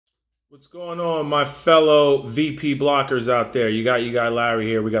What's going on, my fellow VP blockers out there? You got Larry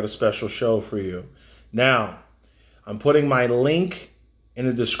here. We got a special show for you. Now, I'm putting my link in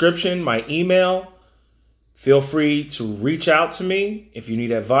the description, my email. Feel free to reach out to me if you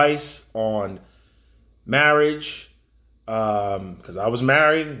need advice on marriage, because I was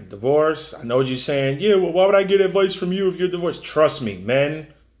married, divorced. I know what you're saying. Yeah, well, why would I get advice from you if you're divorced? Trust me, men,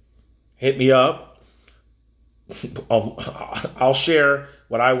 hit me up. I'll share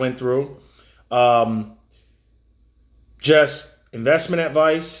what I went through. Just investment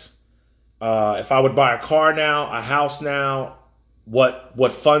advice. If I would buy a car now, a house now,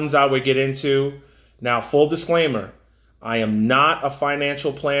 what funds I would get into. Now, full disclaimer, I am not a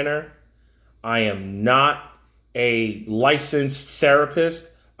financial planner. I am not a licensed therapist.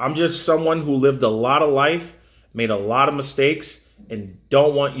 I'm just someone who lived a lot of life, made a lot of mistakes, and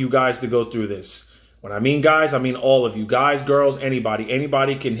don't want you guys to go through this. When I mean guys, I mean all of you. Guys, girls, anybody.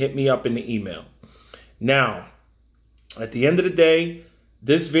 Anybody can hit me up in the email. Now, at the end of the day,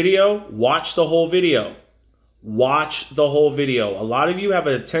 this video, watch the whole video. Watch the whole video. A lot of you have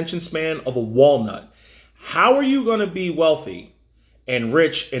an attention span of a walnut. How are you going to be wealthy and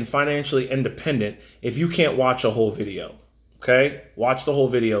rich and financially independent if you can't watch a whole video? Okay? Watch the whole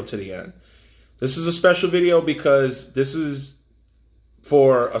video to the end. This is a special video because this is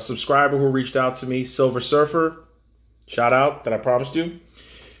for a subscriber who reached out to me, Silver Surfer. Shout out that I promised you.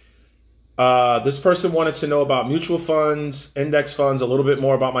 This person wanted to know about mutual funds, index funds, a little bit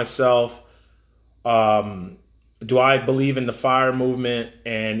more about myself. Do I believe in the FIRE movement,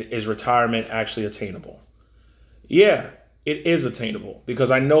 and is retirement actually attainable? Yeah, it is attainable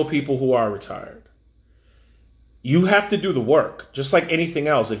because I know people who are retired. You have to do the work, just like anything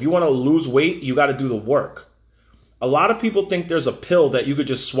else. If you want to lose weight, you got to do the work. A lot of people think there's a pill that you could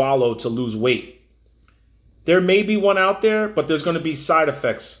just swallow to lose weight. There may be one out there, but there's going to be side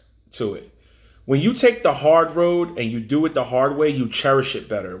effects to it. When you take the hard road and you do it the hard way, you cherish it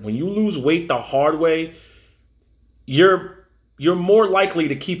better. When you lose weight the hard way, you're more likely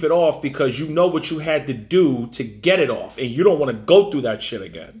to keep it off because you know what you had to do to get it off, and you don't want to go through that shit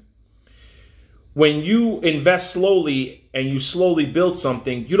again. When you invest slowly and you slowly build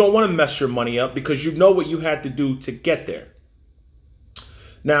something, you don't want to mess your money up because you know what you had to do to get there.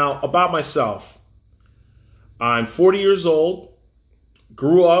 Now, about myself, I'm 40 years old,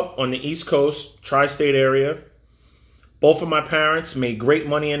 grew up on the East Coast, tri-state area. Both of my parents made great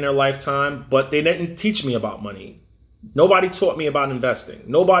money in their lifetime, but they didn't teach me about money. Nobody taught me about investing.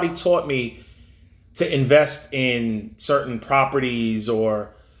 Nobody taught me to invest in certain properties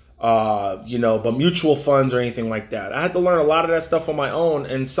or but mutual funds or anything like that. I had to learn a lot of that stuff on my own,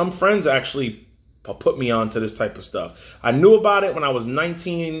 and some friends actually put me on to this type of stuff. I knew about it when I was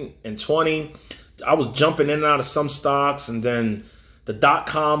 19 and 20. I was jumping in and out of some stocks, and then the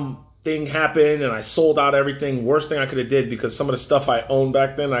 .com thing happened, and I sold out everything. Worst thing I could have did because some of the stuff I owned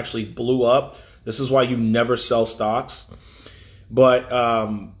back then actually blew up. This is why you never sell stocks. But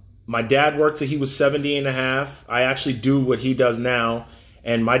my dad worked till he was 70 and a half. I actually do what he does now.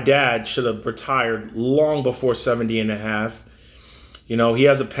 And my dad should have retired long before 70 and a half. You know, he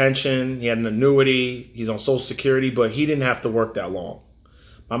has a pension, he had an annuity, he's on Social Security, but he didn't have to work that long.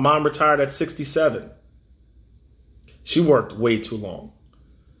 My mom retired at 67. She worked way too long.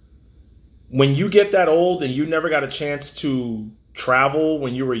 When you get that old and you never got a chance to travel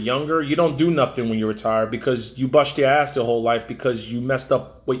when you were younger, you don't do nothing when you retire because you bust your ass your whole life because you messed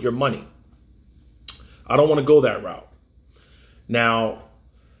up with your money. I don't want to go that route. Now,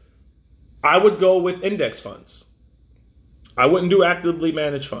 I would go with index funds. I wouldn't do actively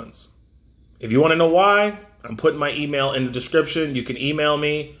managed funds. If you want to know why, I'm putting my email in the description. You can email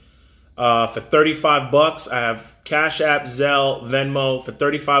me for 35 bucks. I have Cash App, Zelle, Venmo for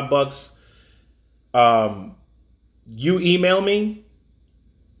 35 bucks. You email me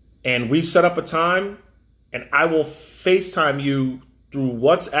and we set up a time and I will FaceTime you through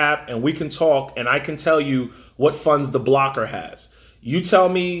WhatsApp and we can talk and I can tell you what funds the blocker has. You tell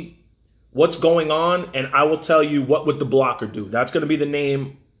me what's going on and I will tell you what would the blocker do. That's going to be the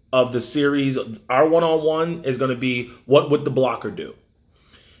name of the series. Our one-on-one is going to be what would the blocker do.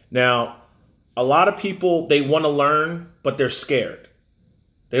 Now, a lot of people, they want to learn, but they're scared.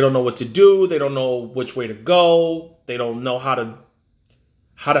 They don't know what to do. They don't know which way to go. They don't know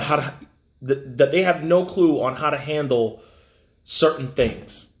they have no clue on how to handle certain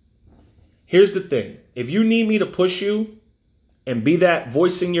things. Here's the thing. If you need me to push you and be that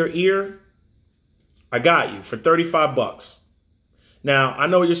voice in your ear, I got you for 35 bucks. Now, I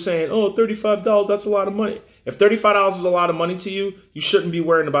know what you're saying. Oh, $35, that's a lot of money. If $35 is a lot of money to you, you shouldn't be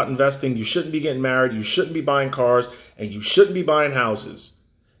worrying about investing. You shouldn't be getting married. You shouldn't be buying cars. And you shouldn't be buying houses.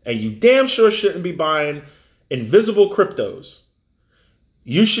 and you damn sure shouldn't be buying invisible cryptos.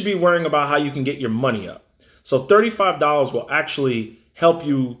 You should be worrying about how you can get your money up. So $35 will actually help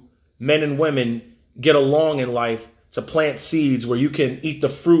you, men and women, get along in life to plant seeds where you can eat the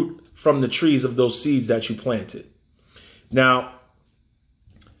fruit from the trees of those seeds that you planted. Now,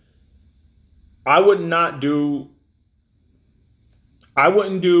 I wouldn't do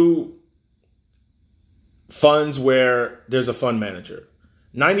funds where there's a fund manager.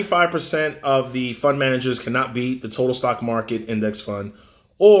 95% of the fund managers cannot beat the total stock market index fund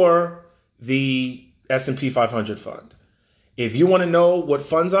or the S&P 500 fund. If you want to know what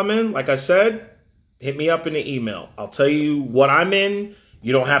funds I'm in, like I said, hit me up in the email. I'll tell you what I'm in.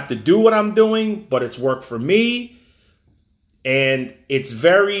 You don't have to do what I'm doing, but it's worked for me. And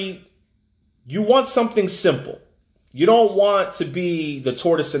you want something simple. You don't want to be the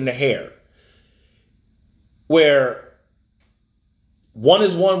tortoise and the hare, where one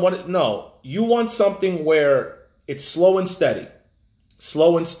is one. No, you want something where it's slow and steady.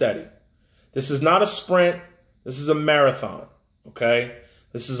 Slow and steady. This is not a sprint. This is a marathon, okay?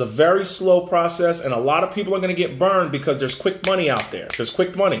 This is a very slow process, and a lot of people are going to get burned because there's quick money out there. There's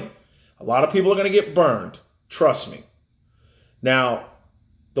quick money. A lot of people are going to get burned. Trust me. Now,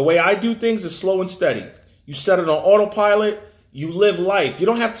 the way I do things is slow and steady. You set it on autopilot. You live life. You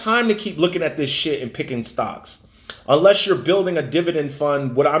don't have time to keep looking at this shit and picking stocks. Unless you're building a dividend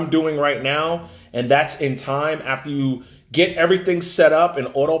fund, what I'm doing right now, and that's in time. After you get everything set up in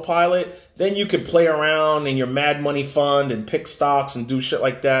autopilot, then you can play around in your Mad Money fund and pick stocks and do shit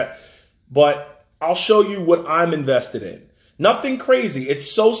like that. But I'll show you what I'm invested in. Nothing crazy. It's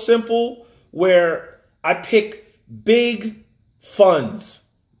so simple where I pick big funds,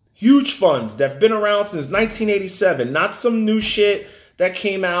 huge funds that have been around since 1987, not some new shit that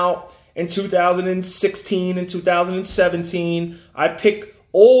came out in 2016 and 2017. I pick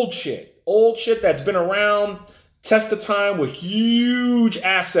old shit that's been around, test of time, with huge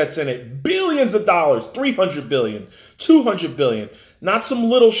assets in it, billions of dollars, 300 billion, 200 billion, not some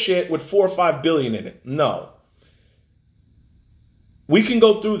little shit with 4 or 5 billion in it. No. We can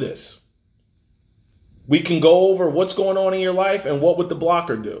go through this. We can go over what's going on in your life and what would the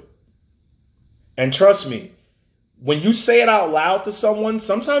blocker do. And trust me, when you say it out loud to someone,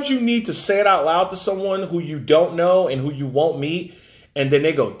 sometimes you need to say it out loud to someone who you don't know and who you won't meet. And then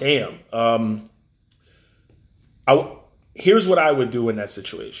they go, damn, here's what I would do in that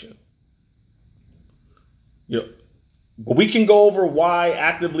situation. We can go over why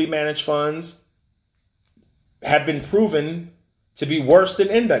actively managed funds have been proven to be worse than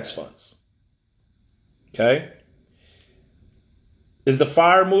index funds. Okay. Is the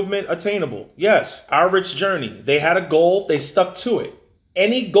FIRE movement attainable? Yes. Our Rich Journey. They had a goal. They stuck to it.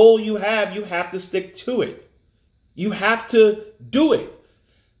 Any goal you have to stick to it. You have to do it.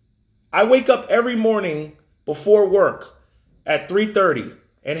 I wake up every morning before work at 3:30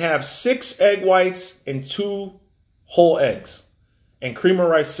 and have 6 egg whites and 2 whole eggs and cream of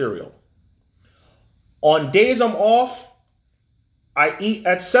rice cereal. On days I'm off, I eat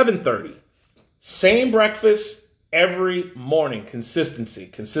at 7:30. Same breakfast every morning.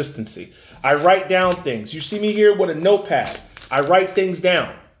 Consistency. I write down things. You see me here with a notepad. I write things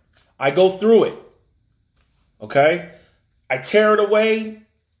down. I go through it. Okay? I tear it away,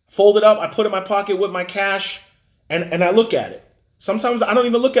 fold it up, I put it in my pocket with my cash, and I look at it. Sometimes I don't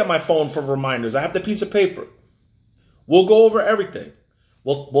even look at my phone for reminders. I have the piece of paper. We'll go over everything.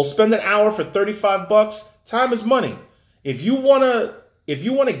 We'll spend an hour for $35. Time is money. If you wanna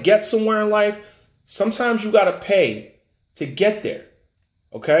get somewhere in life, sometimes you gotta pay to get there.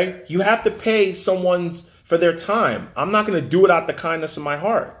 Okay? You have to pay someone for their time. I'm not gonna do it out the kindness of my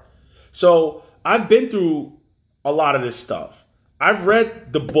heart. So I've been through a lot of this stuff. I've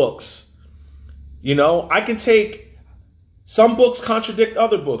read the books. I can take some books contradict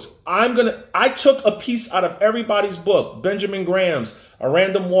other books. I took a piece out of everybody's book. Benjamin Graham's A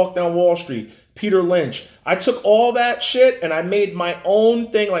Random Walk Down Wall Street, Peter Lynch. I took all that shit and I made my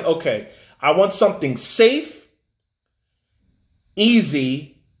own thing. Like, okay, I want something safe,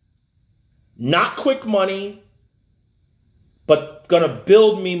 easy, not quick money, but gonna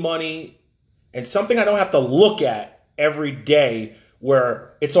build me money, and something I don't have to look at every day,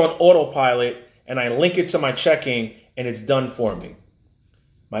 where it's on autopilot and I link it to my checking and it's done for me.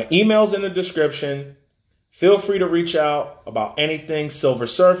 My email's in the description. Feel free to reach out about anything. Silver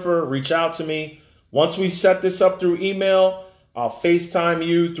Surfer, reach out to me. Once we set this up through email, I'll FaceTime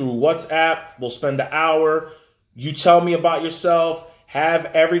you through WhatsApp. We'll spend an hour. You tell me about yourself. Have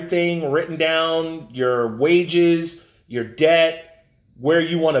everything written down, your wages, your debt, where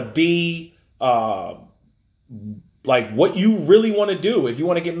you want to be, like what you really want to do. If you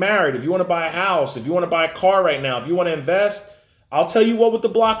want to get married, if you want to buy a house, if you want to buy a car right now, if you want to invest, I'll tell you what would the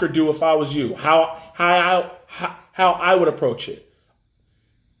blocker do if I was you, how I would approach it.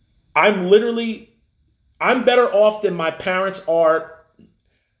 I'm better off than my parents are.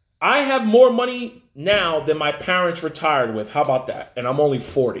 I have more money now than my parents retired with. How about that? And I'm only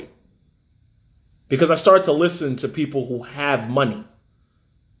 40. Because I started to listen to people who have money.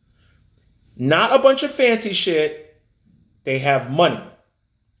 Not a bunch of fancy shit. They have money.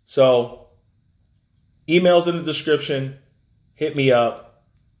 So, email's in the description. Hit me up.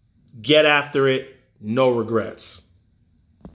 Get after it. No regrets.